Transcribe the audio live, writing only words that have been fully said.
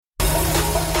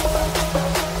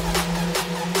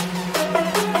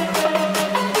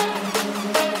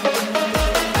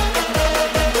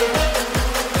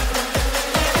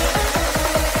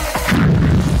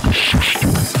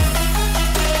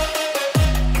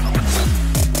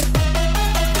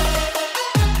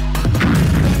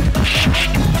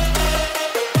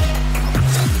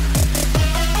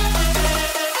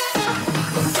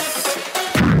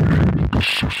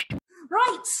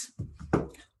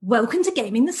welcome to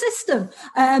Gaming the System.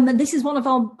 And this is one of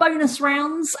our bonus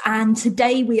rounds, and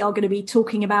today we are going to be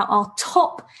talking about our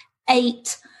top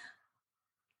 8.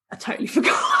 I totally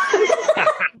forgot.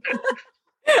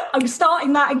 I'm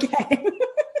starting that again.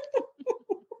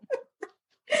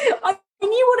 I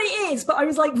knew what it is, but I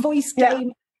was like voice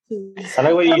game. I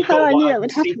know where you got.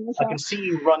 I can see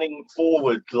you running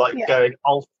forward, going.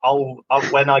 I'll.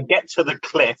 When I get to the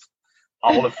cliff,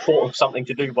 I will have thought of something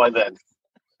to do by then.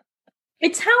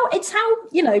 It's how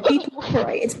people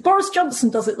operate. It's Boris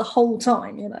Johnson does it the whole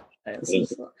time.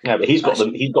 Yeah, but he's got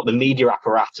the media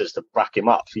apparatus to back him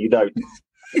up. You don't.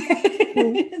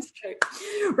 It's true.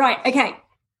 Right. Okay.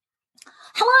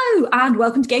 Hello and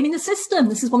welcome to Gaming the System.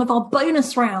 This is one of our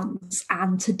bonus rounds,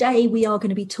 and today we are going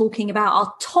to be talking about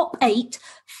our top 8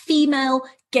 female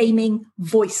gaming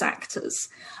voice actors.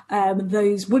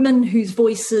 Those women whose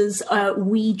voices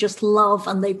we just love,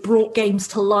 and they brought games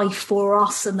to life for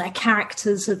us, and their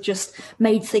characters have just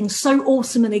made things so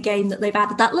awesome in a game that they've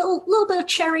added that little bit of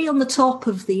cherry on the top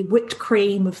of the whipped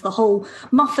cream of the whole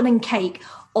muffin and cake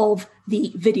of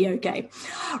the video game.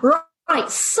 Right,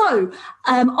 so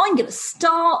I'm going to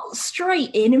start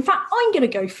straight in. In fact, I'm going to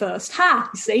go first. You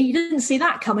see, you didn't see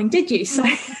that coming, did you? So,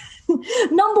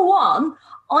 number 1,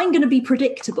 I'm going to be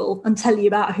predictable and tell you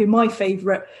about who my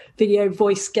favourite video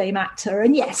voice game actor.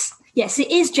 And yes,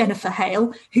 it is Jennifer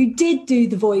Hale, who did do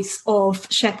the voice of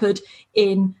Shepard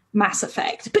in Mass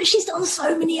Effect. But she's done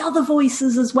so many other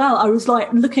voices as well. I was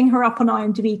looking her up on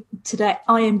IMDb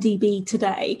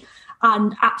today.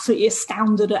 And absolutely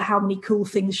astounded at how many cool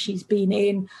things she's been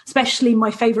in. Especially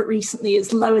my favourite recently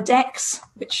is Lower Decks,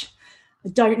 which I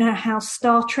don't know how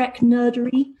Star Trek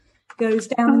nerdery goes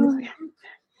down.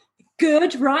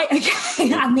 Good, right?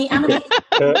 Okay. And the animated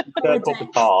Kirk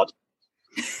Picard.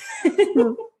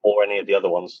 Or any of the other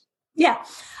ones. Yeah.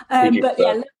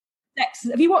 Lower Decks,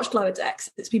 have you watched Lower Decks?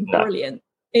 It's been brilliant.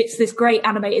 It's this great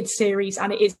animated series,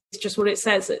 and it is just what it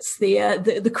says. It's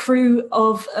the crew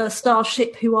of a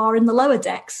starship who are in the lower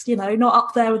decks, not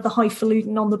up there with the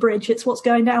highfalutin on the bridge. It's what's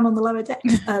going down on the lower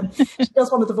decks. She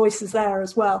does one of the voices there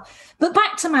as well. But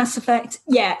back to Mass Effect,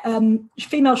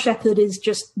 female Shepard is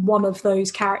just one of those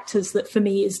characters that for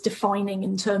me is defining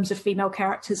in terms of female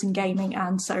characters in gaming,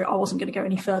 and so I wasn't going to go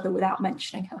any further without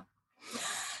mentioning her.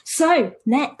 So,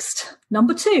 next,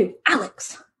 number 2,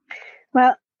 Alex.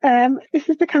 Well, this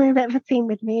is becoming a bit of a theme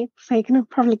with me, so you can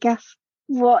probably guess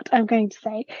what I'm going to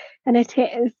say. And it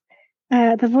is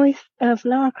the voice of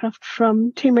Lara Croft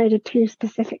from Tomb Raider 2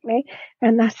 specifically,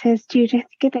 and that is Judith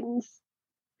Gibbons,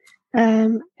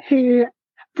 who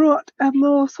brought a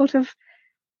more sort of,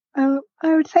 I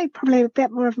would say probably a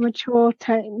bit more of a mature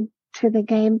tone to the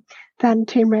game than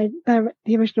Tomb Raider,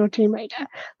 the original Tomb Raider.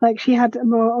 She had a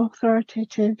more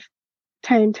authoritative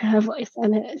tone to her voice,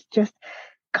 and it's just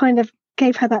kind of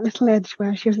gave her that little edge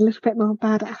where she was a little bit more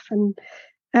badass. And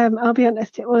I'll be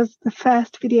honest, it was the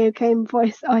first video game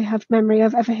voice I have memory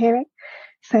of ever hearing,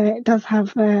 so it does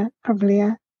have probably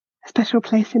a special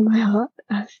place in my heart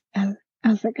as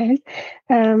it goes.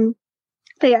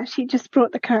 But yeah, she just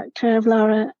brought the character of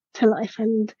Lara to life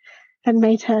and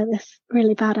made her this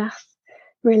really badass,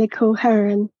 really cool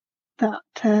heroine that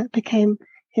became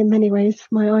in many ways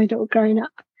my idol growing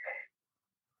up.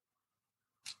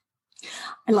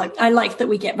 I like that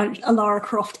we get a Lara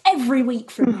Croft every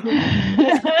week from you.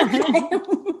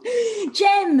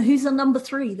 Jem, who's on number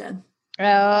 3 then?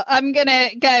 I'm going to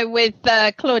go with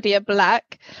Claudia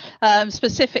Black,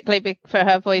 specifically for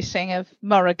her voicing of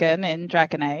Morrigan in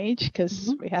Dragon Age,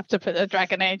 because we have to put a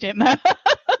Dragon Age in there.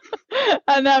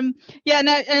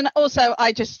 And also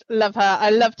I just love her. I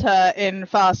loved her in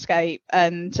Farscape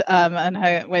and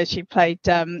her where she played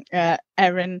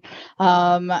Erin,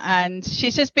 and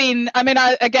she's just been. I've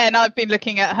been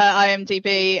looking at her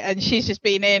IMDb, and she's just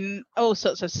been in all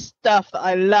sorts of stuff that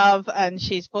I love, and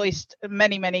she's voiced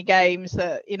many games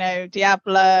that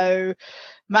Diablo,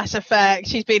 Mass Effect.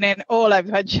 She's been in all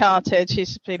over Uncharted.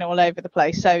 She's been all over the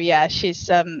place. So yeah, she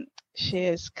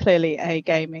is clearly a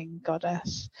gaming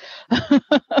goddess.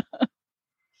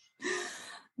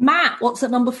 Matt, what's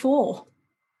at number 4?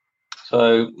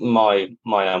 So my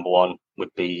number 1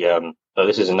 would be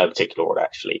this is in no particular order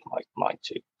actually. Mine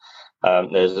too.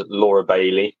 There's Laura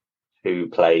Bailey, who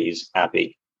plays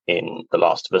Abby in The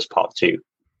Last of Us Part 2.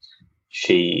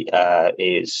 She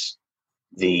is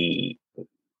the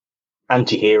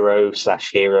anti-hero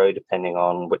 / hero, depending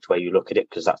on which way you look at it,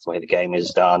 because that's the way the game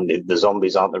is done. The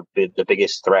zombies aren't the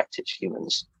biggest threat, it's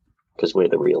humans, because we're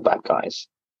the real bad guys.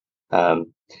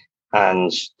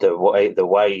 And the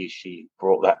way she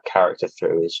brought that character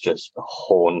through is just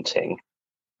haunting.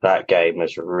 That game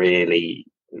has really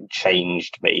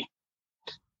changed me.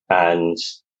 And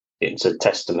it's a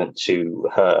testament to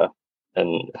her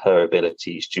and her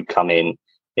abilities to come in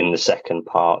the second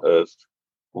part of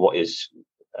what is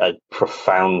a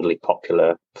profoundly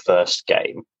popular first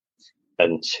game,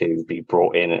 and to be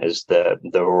brought in as the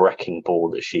wrecking ball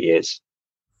that she is.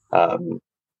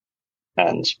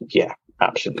 And yeah,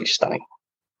 absolutely stunning.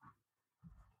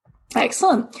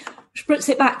 Excellent. Which puts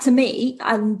it back to me,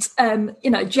 and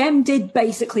Jem did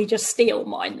basically just steal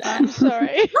mine there. I'm sorry.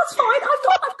 That's fine.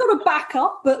 I've got a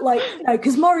backup, but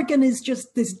because Morrigan is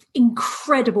just this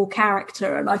incredible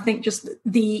character, and I think just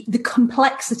the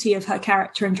complexity of her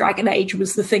character in Dragon Age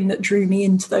was the thing that drew me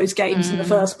into those games in the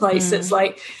first place. It's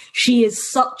like she is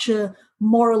such a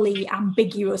morally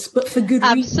ambiguous, but for good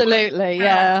reason. Absolutely,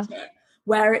 yeah.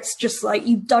 Where it's just like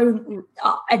you don't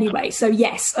anyway. So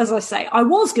yes, as I say, I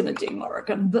was going to do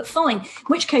Morrigan, but fine. In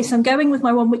which case, I'm going with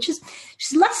my one, which is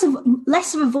she's less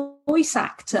of a voice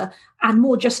actor and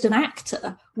more just an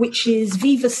actor, which is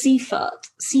Viva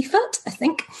Seifert, I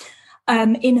think,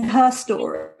 in Her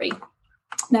Story.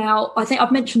 Now, I think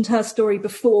I've mentioned Her Story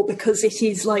before because it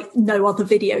is like no other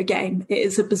video game. It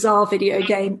is a bizarre video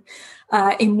game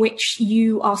in which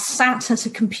you are sat at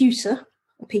a computer,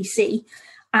 a PC,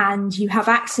 and you have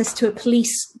access to a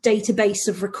police database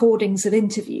of recordings of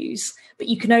interviews, but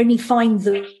you can only find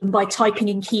them by typing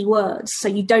in keywords. So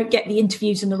you don't get the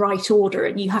interviews in the right order,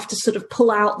 and you have to sort of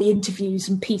pull out the interviews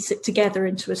and piece it together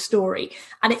into a story.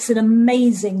 And it's an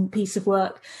amazing piece of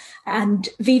work. And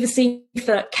Viva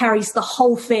Seifert carries the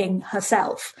whole thing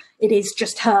herself. It is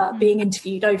just her being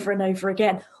interviewed over and over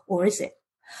again. Or is it?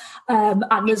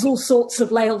 And there's all sorts of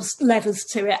levers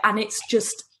to it. And it's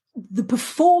just the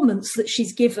performance that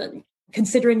she's given,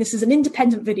 considering this is an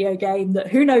independent video game that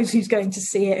who knows who's going to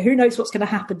see it, who knows what's going to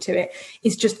happen to it,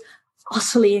 is just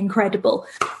utterly incredible.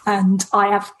 And I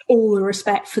have all the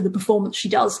respect for the performance she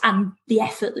does and the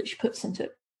effort that she puts into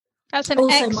it. That's an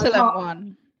excellent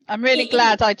one. I'm really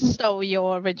glad I stole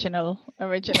your original.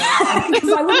 Because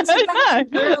I wouldn't have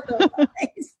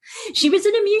otherwise. She was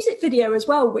in a music video as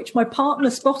well, which my partner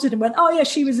spotted and went, "Oh yeah,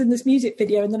 she was in this music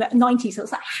video in the 90s." I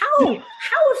was like, how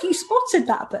have you spotted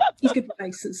that? But he's good with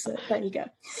faces, so there you go.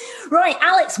 Right,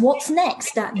 Alex, what's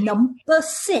next at number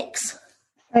 6?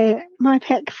 So my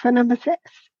pick for number 6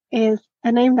 is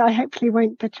a name that I hopefully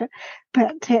won't butcher,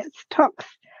 but it's Tox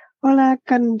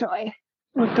Olagundoi.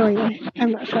 Or Doyle,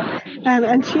 I'm not sure.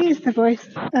 And she is the voice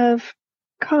of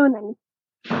Carnan,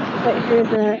 who is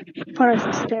a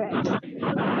forest spirit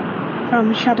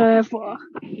from Shadow of War.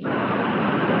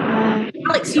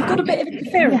 Alex, you've got a bit of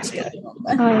interference going on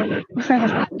there. I also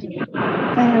have that.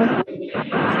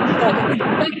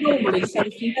 Normally, so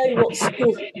if you know what's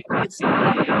causing it.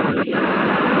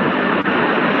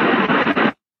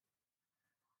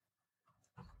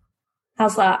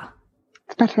 How's that?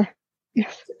 It's better.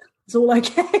 Yes. It's all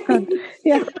okay.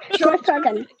 Yeah. Shall I start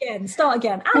again? Start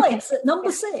again. Alex, at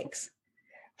number 6.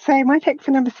 So my pick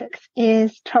for number 6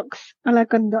 is Tox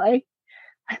Olagundoi.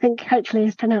 I think hopefully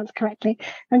is pronounced correctly.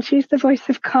 And she's the voice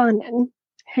of Carnan,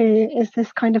 who is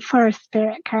this kind of forest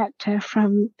spirit character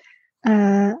from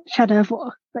Shadow of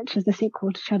War, which is the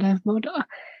sequel to Shadow of Mordor.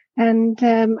 And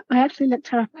I actually looked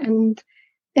her up, and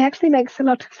it actually makes a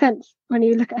lot of sense when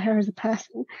you look at her as a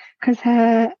person, because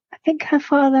I think her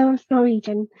father was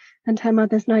Norwegian and her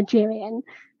mother's Nigerian,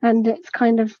 and it's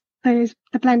kind of the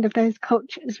blend of those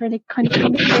cultures really kind of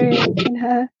comes through in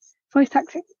her voice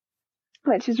acting,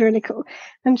 which is really cool.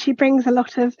 And she brings a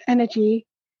lot of energy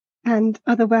and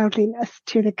otherworldliness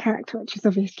to the character, which is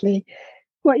obviously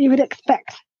what you would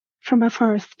expect from a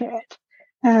forest spirit.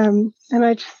 And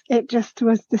it just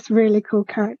was this really cool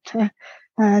character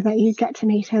that you get to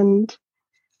meet and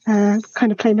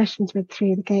kind of play missions with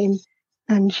through the game.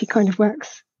 And she kind of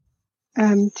works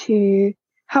to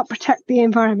help protect the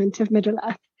environment of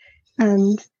Middle-earth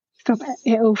and stop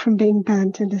it all from being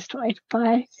burnt and destroyed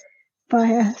by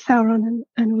Sauron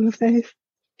and all of those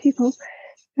people.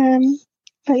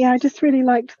 But yeah, I just really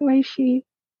liked the way she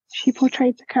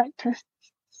portrayed the character.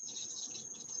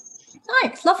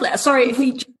 Nice, lovely. Sorry if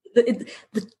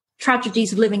the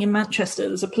tragedies of living in Manchester,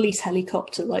 there's a police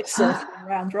helicopter like surfing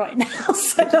around right now,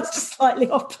 so that's just slightly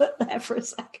off put there for a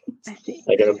second.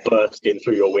 They're going to burst in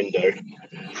through your window.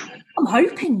 I'm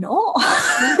hoping not.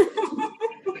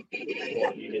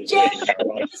 Jen,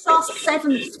 it's our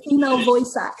 7th female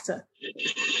voice actor.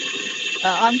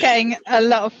 I'm getting a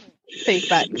lot of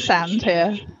feedback sound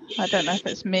here. I don't know if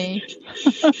it's me.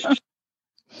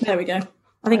 There we go.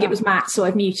 I think it was Matt, so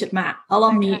I've muted Matt. I'll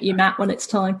unmute you, Matt, when it's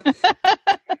time.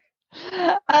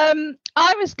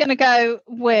 I was going to go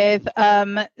with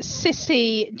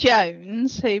Cissy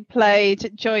Jones, who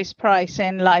played Joyce Price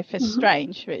in Life is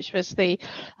Strange, which was the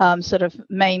sort of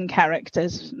main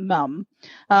character's mum.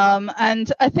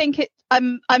 And I think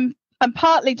I'm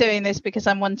partly doing this because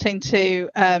I'm wanting to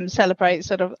celebrate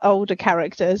sort of older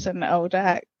characters and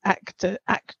older actors.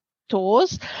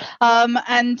 And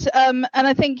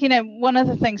I think, you know, one of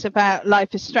the things about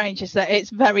Life is Strange is that it's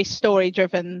very story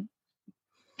driven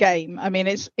game. I mean,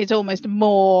 it's almost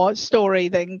more story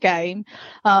than game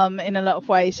in a lot of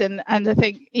ways, and I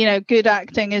think, you know, good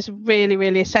acting is really,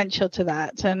 really essential to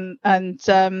that. And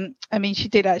I mean, she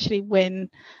did actually win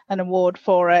an award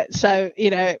for it, so, you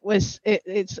know,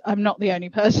 it's I'm not the only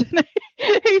person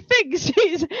who thinks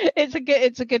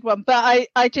it's a good one, but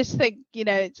I just think, you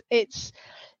know, it's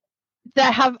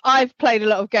I've played a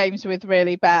lot of games with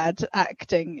really bad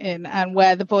acting in, and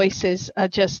where the voices are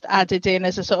just added in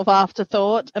as a sort of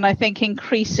afterthought. And I think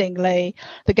increasingly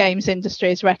the games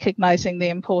industry is recognizing the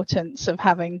importance of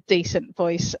having decent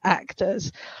voice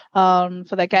actors for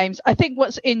their games. I think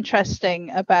what's interesting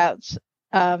about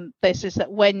this is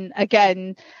that when,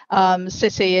 again,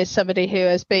 Cissy is somebody who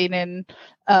has been in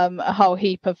a whole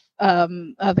heap of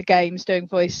other games doing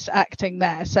voice acting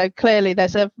there. So clearly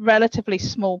there's a relatively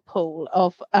small pool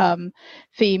of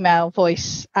female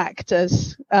voice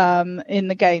actors in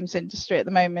the games industry at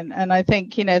the moment. And I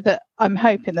think, you know, that I'm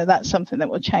hoping that that's something that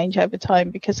will change over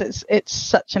time, because it's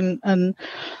such an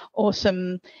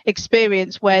awesome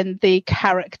experience when the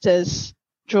characters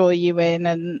draw you in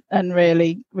and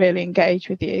really, really engage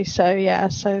with you. So yeah,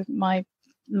 so my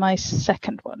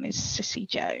second one is Cissy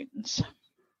Jones.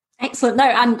 Excellent. No,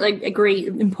 and I agree,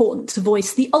 important to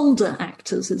voice the older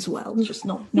actors as well, just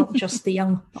not just the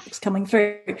young folks coming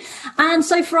through. And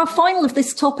so for our final of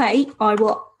this top 8, I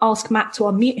will ask Matt to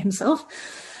unmute himself.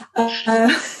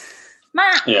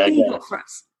 Matt, yeah, who you got for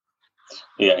us?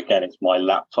 Yeah, again, it's my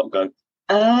laptop going,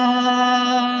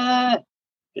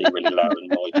 being really loud and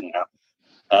noisy now.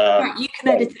 Right, you can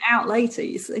edit it out later,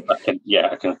 you see.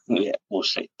 I can, we'll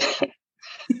see.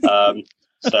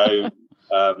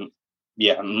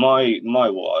 My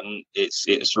one,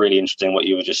 it's really interesting what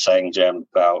you were just saying, Jem,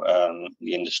 about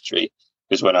the industry,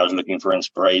 because when I was looking for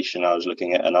inspiration, I was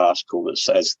looking at an article that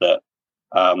says that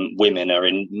women are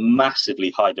in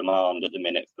massively high demand at the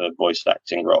minute for voice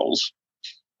acting roles,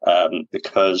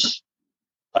 because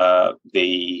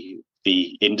the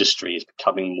industry is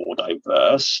becoming more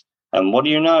diverse. And what do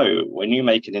you know? When you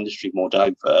make an industry more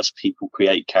diverse, people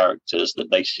create characters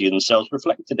that they see themselves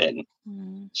reflected in.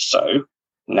 So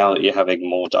now that you're having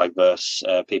more diverse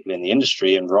people in the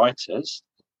industry and writers,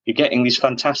 you're getting these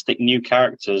fantastic new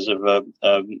characters of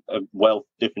a wealth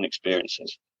of different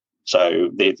experiences. So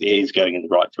it is going in the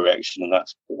right direction, and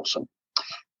that's awesome.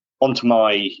 Onto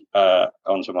my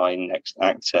next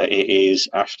actor. It is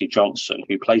Ashley Johnson,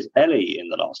 who plays Ellie in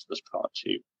The Last of Us Part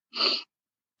 2.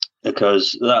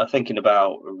 Because thinking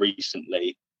about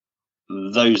recently,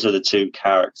 those are the two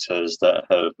characters that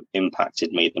have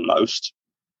impacted me the most.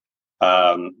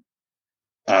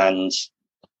 And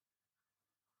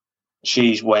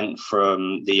she's went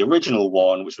from the original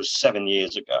one, which was 7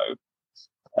 years ago,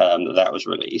 that was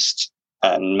released,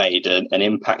 and made an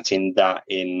impact in that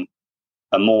in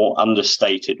a more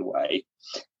understated way.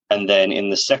 And then in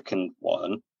the second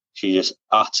one, she just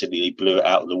utterly blew it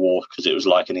out of the water, because it was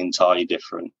like an entirely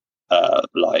different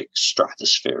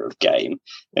stratosphere of game,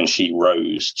 and she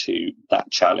rose to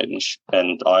that challenge.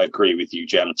 And I agree with you,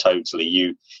 Jem, totally.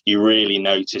 You really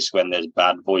notice when there's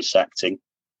bad voice acting,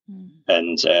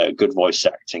 and good voice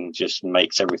acting just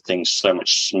makes everything so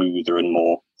much smoother and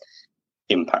more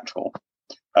impactful.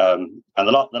 And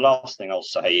the last thing I'll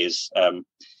say is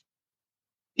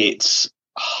it's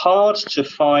hard to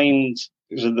find.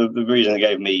 The reason that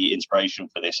gave me inspiration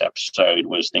for this episode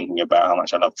was thinking about how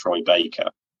much I love Troy Baker.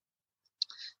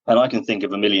 And I can think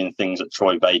of a million things that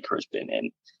Troy Baker has been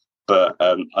in. But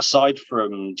aside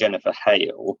from Jennifer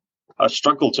Hale, I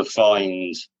struggle to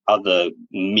find other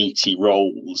meaty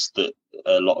roles that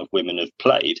a lot of women have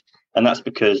played. And that's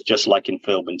because, just like in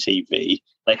film and TV,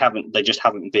 they just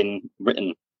haven't been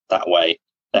written that way.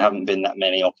 There haven't been that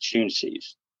many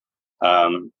opportunities.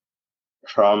 I'm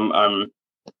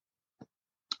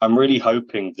really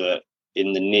hoping that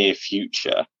in the near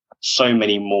future, so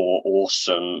many more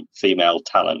awesome female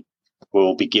talent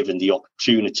will be given the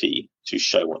opportunity to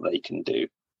show what they can do.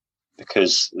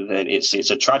 Because then it's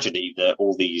a tragedy that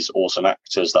all these awesome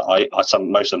actors that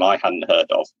most of them I hadn't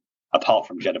heard of, apart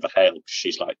from Jennifer Hale,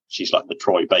 she's like the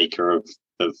Troy Baker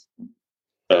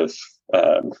of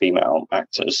female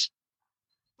actors.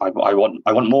 I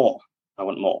want more,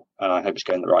 and I hope it's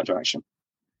going in the right direction.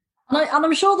 And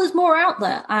I'm sure there's more out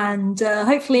there. And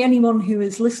hopefully anyone who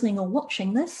is listening or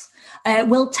watching this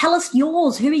will tell us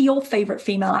yours. Who are your favourite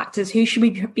female actors? Who should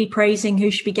we be praising?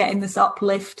 Who should be getting this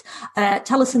uplift?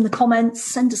 Tell us in the comments.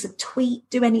 Send us a tweet.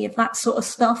 Do any of that sort of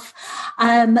stuff.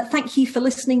 Thank you for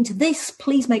listening to this.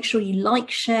 Please make sure you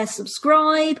like, share,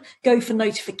 subscribe. Go for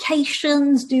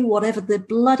notifications. Do whatever the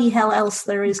bloody hell else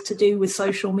there is to do with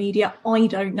social media. I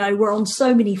don't know. We're on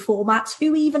so many formats.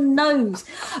 Who even knows?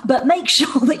 But make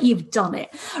sure that you've done it.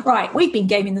 Right, we've been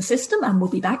gaming the system and we'll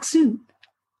be back soon.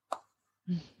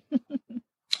 I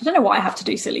don't know why I have to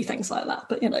do silly things like that,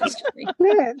 but it's just me.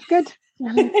 No, it's good.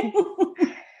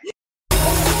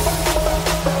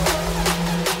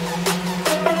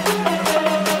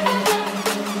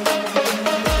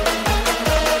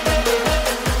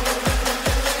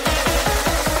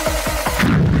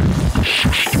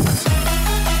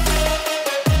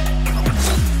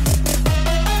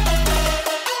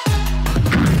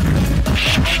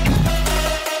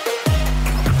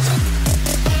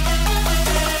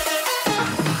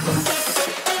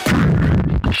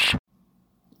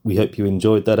 We hope you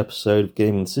enjoyed that episode of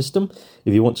Gaming the System.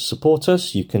 If you want to support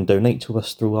us, you can donate to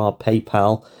us through our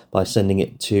PayPal by sending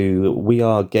it to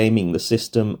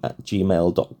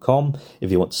wearegamingthesystem@gmail.com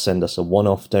if you want to send us a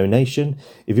one-off donation.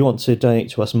 If you want to donate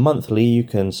to us monthly, you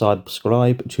can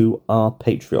subscribe to our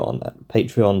Patreon at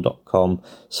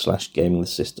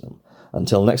patreon.com/gamingthesystem.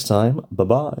 Until next time,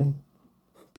 bye-bye.